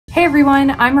Hey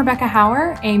everyone, I'm Rebecca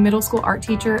Hauer, a middle school art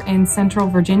teacher in Central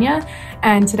Virginia,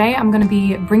 and today I'm going to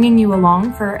be bringing you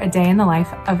along for a day in the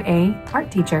life of a art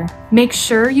teacher. Make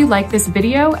sure you like this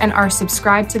video and are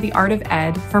subscribed to The Art of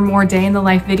Ed for more day in the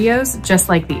life videos just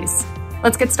like these.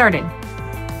 Let's get started.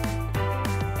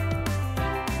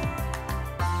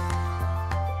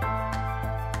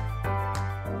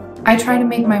 I try to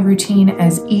make my routine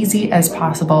as easy as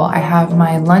possible. I have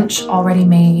my lunch already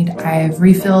made, I've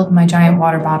refilled my giant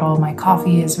water bottle, my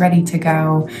coffee is ready to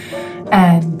go,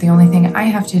 and the only thing I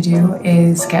have to do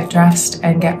is get dressed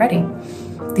and get ready.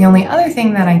 The only other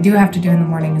thing that I do have to do in the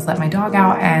morning is let my dog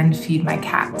out and feed my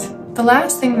cat. The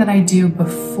last thing that I do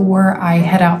before I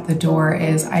head out the door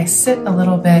is I sit a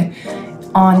little bit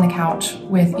on the couch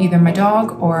with either my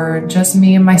dog or just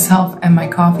me and myself and my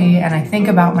coffee, and I think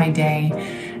about my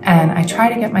day. And I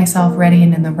try to get myself ready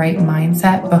and in the right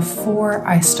mindset before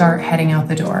I start heading out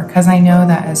the door, because I know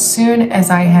that as soon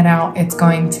as I head out, it's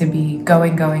going to be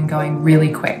going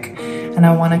really quick. And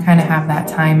I want to kind of have that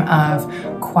time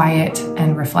of quiet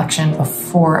and reflection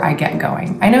before I get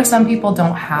going. I know some people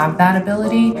don't have that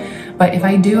ability, but if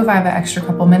I have an extra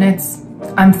couple minutes,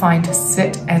 I'm fine to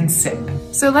sit and sip.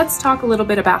 So let's talk a little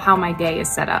bit about how my day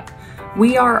is set up.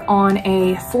 We are on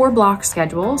a 4-block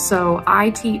schedule, so I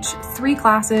teach 3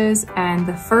 classes and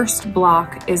the first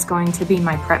block is going to be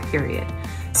my prep period.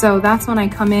 So that's when I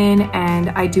come in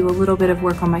and I do a little bit of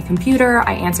work on my computer,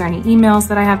 I answer any emails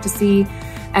that I have to see,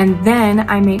 and then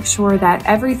I make sure that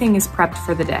everything is prepped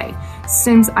for the day.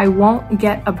 Since I won't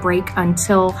get a break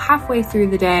until halfway through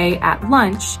the day at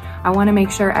lunch, I want to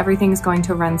make sure everything's going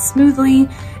to run smoothly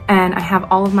and I have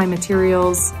all of my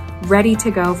materials ready to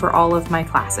go for all of my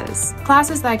classes.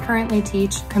 Classes that I currently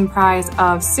teach comprise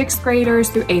of 6th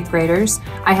graders through 8th graders.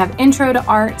 I have intro to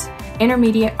art,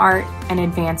 intermediate art, and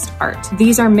advanced art.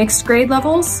 These are mixed grade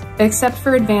levels, except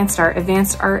for advanced art.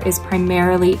 Advanced art is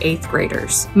primarily 8th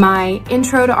graders. My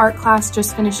intro to art class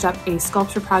just finished up a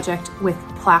sculpture project with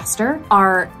plaster.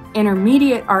 Our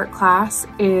intermediate art class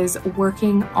is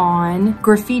working on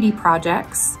graffiti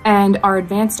projects, and our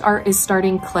advanced art is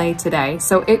starting clay today.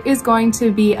 So it is going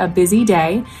to be a busy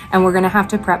day and we're gonna have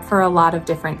to prep for a lot of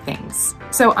different things.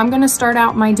 So I'm gonna start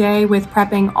out my day with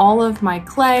prepping all of my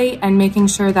clay and making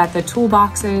sure that the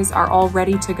toolboxes are all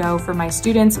ready to go for my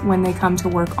students when they come to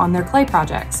work on their clay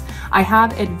projects. I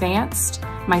have advanced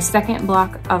my 2nd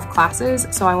block of classes,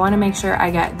 so I wanna make sure I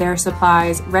get their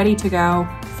supplies ready to go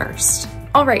first.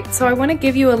 All right, so I want to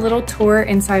give you a little tour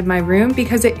inside my room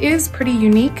because it is pretty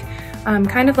unique.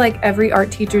 Kind of like every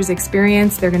art teacher's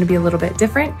experience, they're going to be a little bit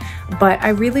different, but I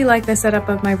really like the setup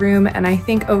of my room, and I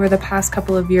think over the past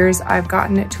couple of years, I've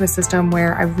gotten it to a system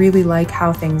where I really like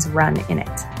how things run in it.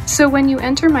 So when you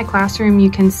enter my classroom, you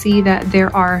can see that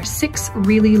there are 6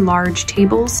 really large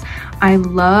tables. I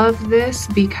love this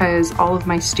because all of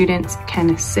my students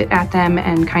can sit at them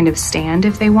and kind of stand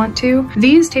if they want to.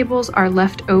 These tables are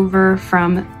left over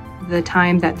from the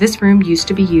time that this room used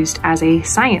to be used as a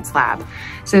science lab.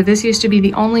 So this used to be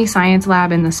the only science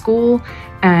lab in the school,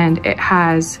 and it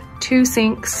has 2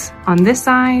 sinks on this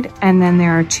side, and then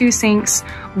there are 2 sinks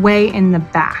way in the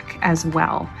back as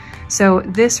well. So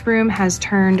this room has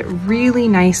turned really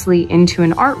nicely into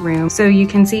an art room. So you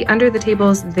can see under the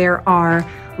tables there are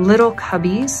little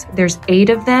cubbies. There's 8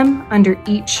 of them under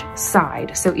each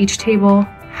side. So each table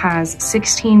has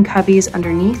 16 cubbies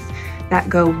underneath that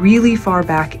go really far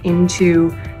back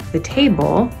into the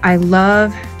table. I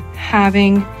love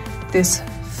having this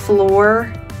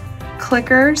floor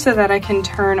clicker so that I can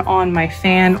turn on my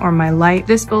fan or my light.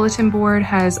 This bulletin board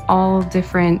has all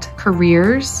different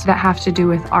careers that have to do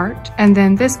with art. And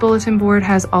then this bulletin board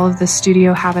has all of the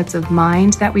studio habits of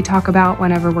mind that we talk about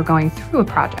whenever we're going through a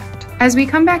project. As we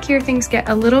come back here, things get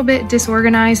a little bit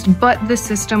disorganized, but the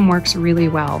system works really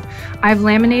well. I've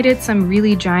laminated some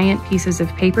really giant pieces of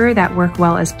paper that work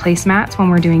well as placemats when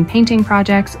we're doing painting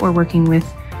projects or working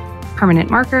with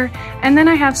permanent marker. And then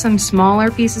I have some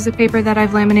smaller pieces of paper that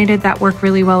I've laminated that work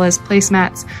really well as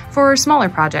placemats for smaller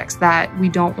projects that we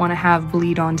don't want to have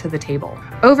bleed onto the table.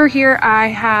 Over here, I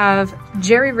have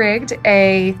jerry-rigged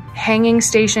a hanging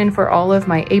station for all of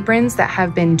my aprons that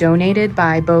have been donated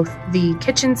by both the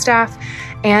kitchen staff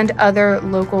and other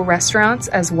local restaurants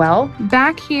as well.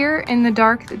 Back here in the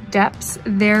dark depths,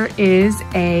 there is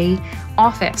a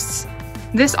office.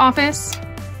 This office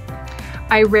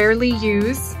I rarely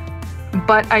use,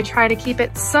 but I try to keep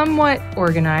it somewhat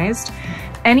organized.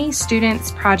 Any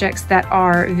students' projects that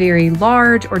are very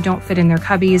large or don't fit in their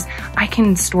cubbies, I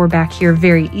can store back here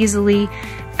very easily.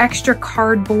 Extra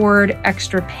cardboard,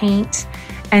 extra paint,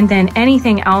 and then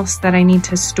anything else that I need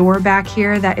to store back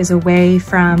here that is away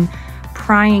from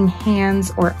crying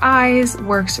hands or eyes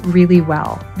works really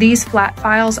well. These flat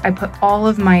files, I put all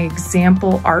of my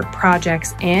example art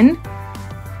projects in.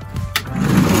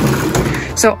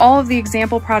 So all of the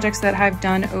example projects that I've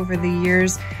done over the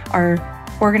years are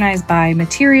organized by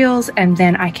materials, and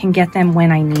then I can get them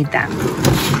when I need them.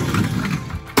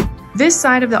 This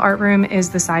side of the art room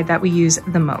is the side that we use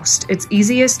the most. It's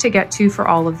easiest to get to for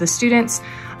all of the students.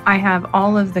 I have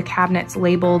all of the cabinets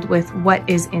labeled with what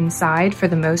is inside for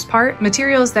the most part.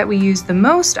 Materials that we use the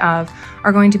most of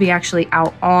are going to be actually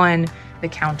out on the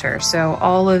counter. So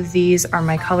all of these are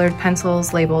my colored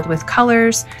pencils labeled with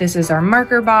colors. This is our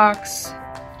marker box,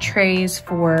 trays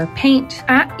for paint.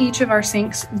 At each of our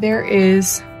sinks, there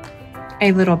is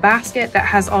a little basket that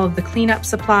has all of the cleanup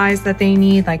supplies that they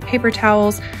need, like paper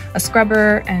towels, a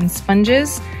scrubber, and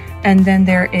sponges. And then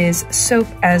there is soap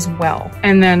as well.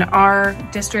 And then our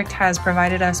district has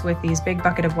provided us with these big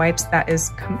bucket of wipes that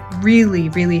is really,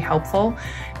 really helpful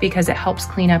because it helps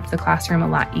clean up the classroom a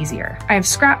lot easier. I have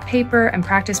scrap paper and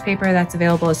practice paper that's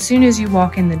available as soon as you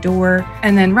walk in the door.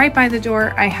 And then right by the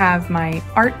door, I have my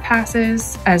art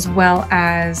passes, as well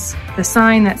as the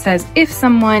sign that says, if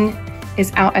someone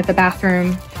is out at the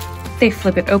bathroom, they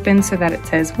flip it open so that it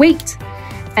says wait.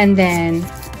 And then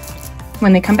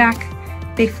when they come back,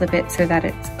 they flip it so that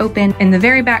it's open. In the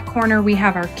very back corner, we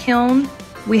have our kiln,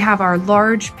 we have our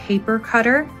large paper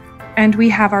cutter, and we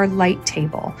have our light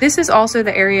table. This is also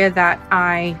the area that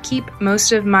I keep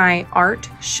most of my art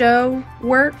show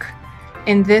work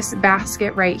in this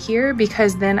basket right here,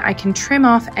 because then I can trim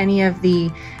off any of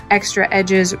the extra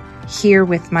edges here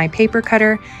with my paper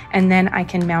cutter, and then I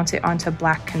can mount it onto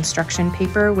black construction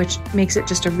paper, which makes it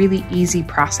just a really easy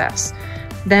process.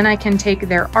 Then I can take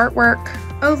their artwork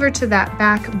over to that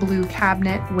back blue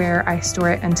cabinet where I store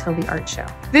it until the art show.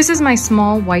 This is my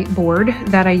small whiteboard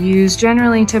that I use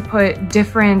generally to put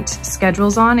different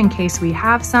schedules on in case we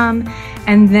have some.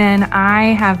 And then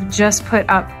I have just put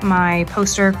up my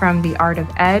poster from the Art of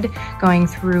Ed, going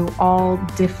through all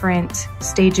different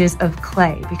stages of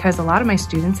clay, because a lot of my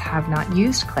students have not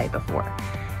used clay before.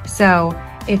 So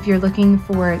if you're looking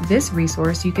for this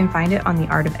resource, you can find it on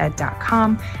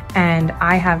theartofed.com. And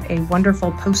I have a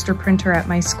wonderful poster printer at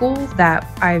my school that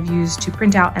I've used to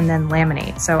print out and then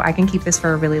laminate, so I can keep this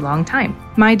for a really long time.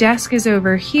 My desk is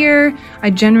over here.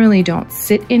 I generally don't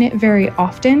sit in it very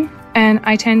often, and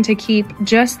I tend to keep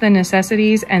just the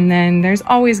necessities, and then there's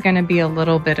always going to be a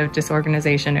little bit of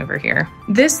disorganization over here.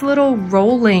 This little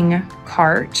rolling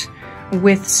cart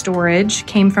with storage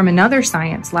came from another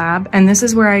science lab, and this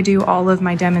is where I do all of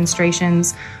my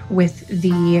demonstrations with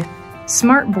the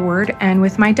smartboard and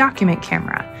with my document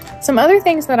camera. Some other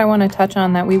things that I want to touch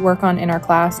on that we work on in our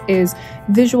class is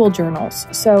visual journals.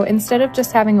 So instead of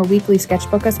just having a weekly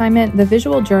sketchbook assignment, the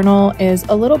visual journal is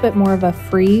a little bit more of a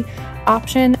free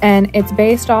option, and it's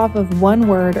based off of one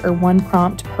word or one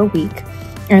prompt per week.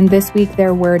 And this week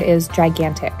their word is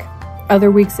gigantic. Other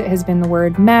weeks it has been the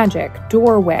word magic,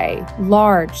 doorway,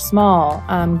 large, small,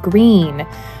 green,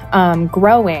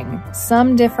 growing.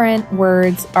 Some different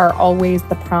words are always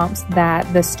the prompts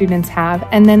that the students have,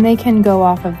 and then they can go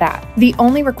off of that. The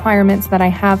only requirements that I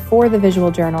have for the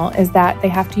visual journal is that they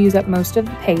have to use up most of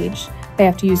the page, they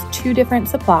have to use 2 different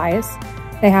supplies,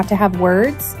 they have to have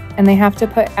words, and they have to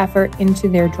put effort into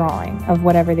their drawing of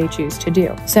whatever they choose to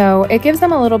do. So it gives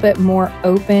them a little bit more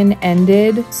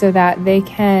open-ended so that they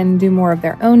can do more of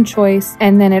their own choice.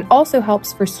 And then it also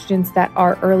helps for students that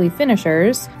are early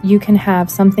finishers. You can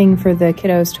have something for the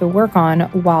kiddos to work on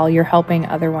while you're helping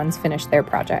other ones finish their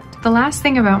project. The last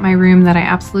thing about my room that I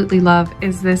absolutely love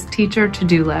is this teacher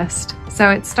to-do list. So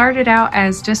it started out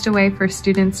as just a way for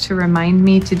students to remind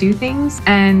me to do things,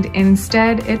 and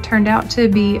instead it turned out to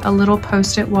be a little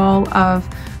post-it wall of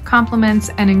compliments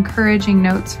and encouraging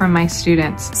notes from my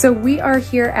students. So we are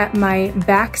here at my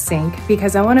back sink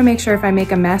because I want to make sure if I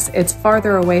make a mess, it's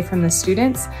farther away from the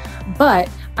students, but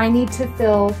I need to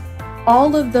fill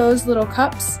all of those little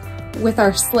cups with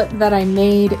our slip that I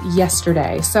made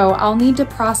yesterday. So I'll need to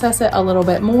process it a little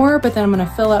bit more, but then I'm going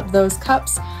to fill up those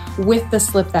cups with the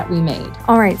slip that we made.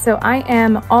 All right, so I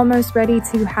am almost ready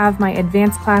to have my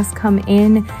advanced class come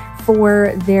in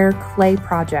for their clay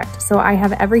project. So I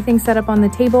have everything set up on the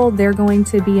table. They're going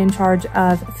to be in charge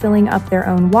of filling up their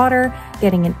own water.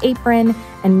 getting an apron,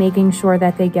 and making sure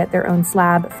that they get their own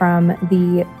slab from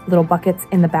the little buckets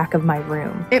in the back of my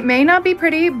room. It may not be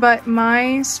pretty, but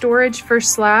my storage for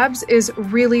slabs is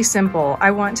really simple.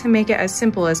 I want to make it as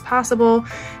simple as possible.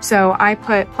 So I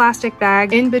put plastic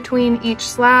bag in between each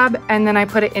slab, and then I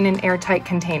put it in an airtight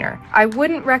container. I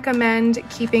wouldn't recommend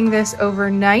keeping this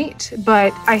overnight,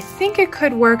 but I think it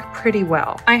could work pretty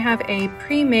well. I have a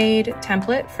pre-made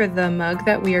template for the mug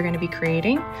that we are going to be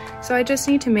creating. So I just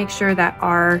need to make sure that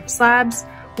our slabs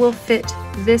will fit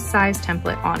this size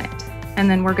template on it, and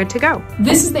then we're good to go.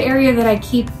 This is the area that I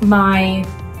keep my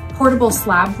portable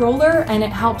slab roller, and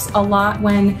it helps a lot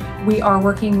when we are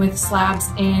working with slabs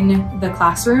in the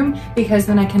classroom, because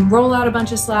then I can roll out a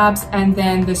bunch of slabs and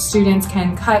then the students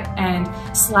can cut and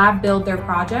slab build their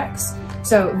projects.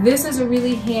 So this is a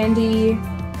really handy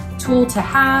tool to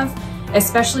have,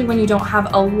 especially when you don't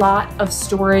have a lot of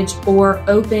storage or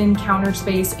open counter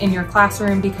space in your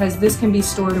classroom, because this can be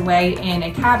stored away in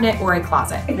a cabinet or a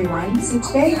closet. Hey everyone, so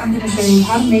today I'm going to show you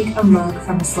how to make a mug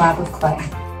from a slab of clay.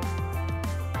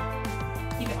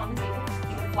 Keep it on the table.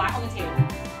 Keep it flat on the table.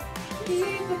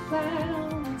 Keep it flat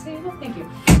on the table. Thank you.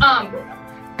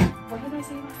 What did I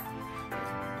say?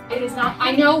 It is not,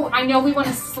 I know we want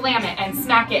to slam it and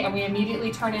smack it and we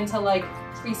immediately turn into like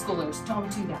preschoolers. Don't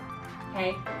do that.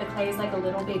 Okay, the clay is like a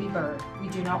little baby bird. We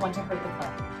do not want to hurt the clay.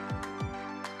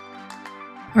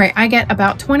 All right, I get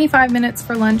about 25 minutes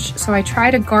for lunch, so I try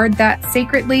to guard that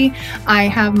sacredly. I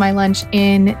have my lunch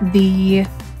in the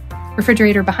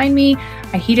refrigerator behind me.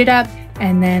 I heat it up,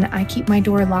 and then I keep my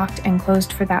door locked and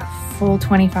closed for that full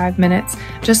 25 minutes,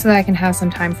 just so that I can have some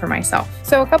time for myself.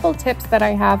 So a couple tips that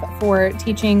I have for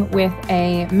teaching with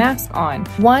a mask on.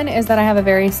 One is that I have a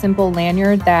very simple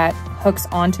lanyard that hooks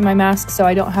onto my mask, so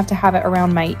I don't have to have it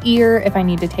around my ear if I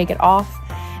need to take it off.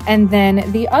 And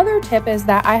then the other tip is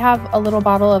that I have a little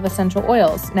bottle of essential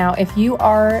oils. Now, if you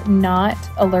are not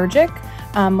allergic,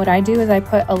 what I do is I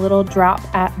put a little drop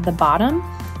at the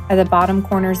bottom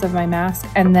corners of my mask,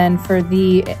 and then for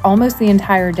almost the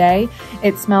entire day,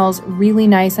 it smells really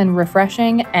nice and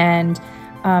refreshing, and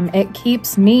it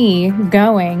keeps me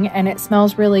going and it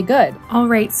smells really good. All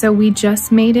right, so we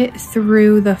just made it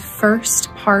through the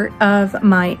first part of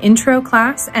my intro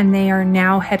class, and they are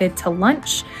now headed to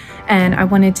lunch. And I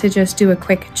wanted to just do a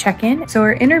quick check-in. So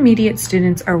our intermediate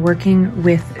students are working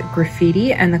with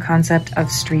graffiti and the concept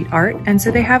of street art. And so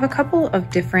they have a couple of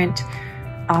different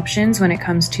options when it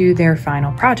comes to their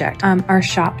final project. Our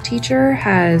shop teacher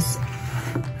has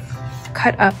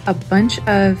cut up a bunch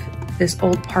of this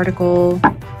old particle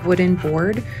wooden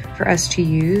board for us to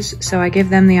use. So I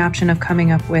give them the option of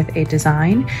coming up with a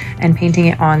design and painting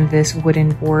it on this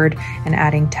wooden board and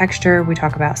adding texture. We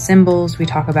talk about symbols, we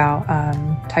talk about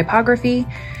typography.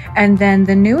 And then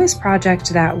the newest project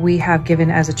that we have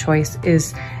given as a choice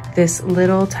is this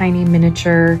little tiny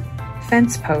miniature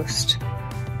fence post.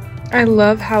 I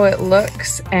love how it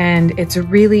looks, and it's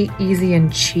really easy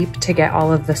and cheap to get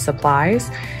all of the supplies.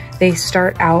 They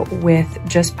start out with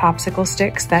just popsicle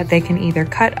sticks that they can either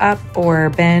cut up or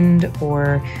bend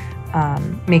or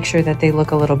make sure that they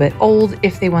look a little bit old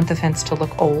if they want the fence to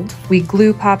look old. We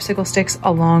glue popsicle sticks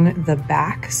along the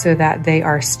back so that they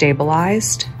are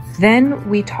stabilized. Then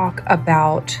we talk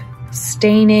about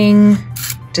staining,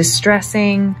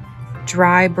 distressing,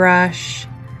 dry brush,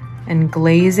 and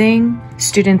glazing.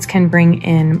 Students can bring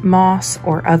in moss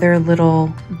or other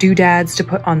little doodads to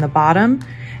put on the bottom,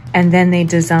 and then they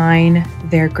design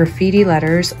their graffiti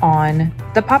letters on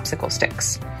the popsicle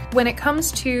sticks. When it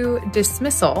comes to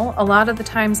dismissal, a lot of the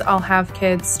times I'll have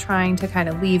kids trying to kind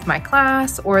of leave my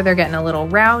class, or they're getting a little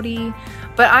rowdy.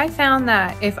 But I found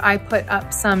that if I put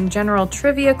up some general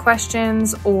trivia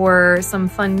questions or some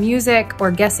fun music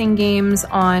or guessing games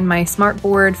on my smart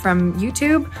board from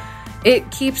YouTube,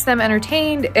 it keeps them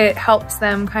entertained, it helps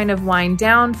them kind of wind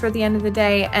down for the end of the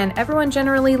day, and everyone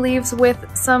generally leaves with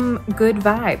some good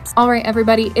vibes. All right,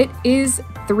 everybody, it is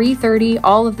 3:30.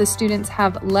 All of the students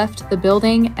have left the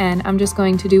building, and I'm just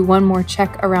going to do one more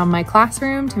check around my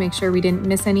classroom to make sure we didn't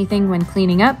miss anything when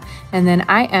cleaning up, and then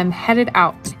I am headed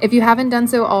out. If you haven't done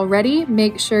so already,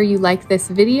 make sure you like this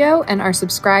video and are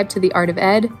subscribed to The Art of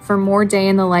Ed for more day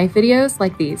in the life videos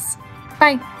like these.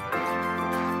 Bye.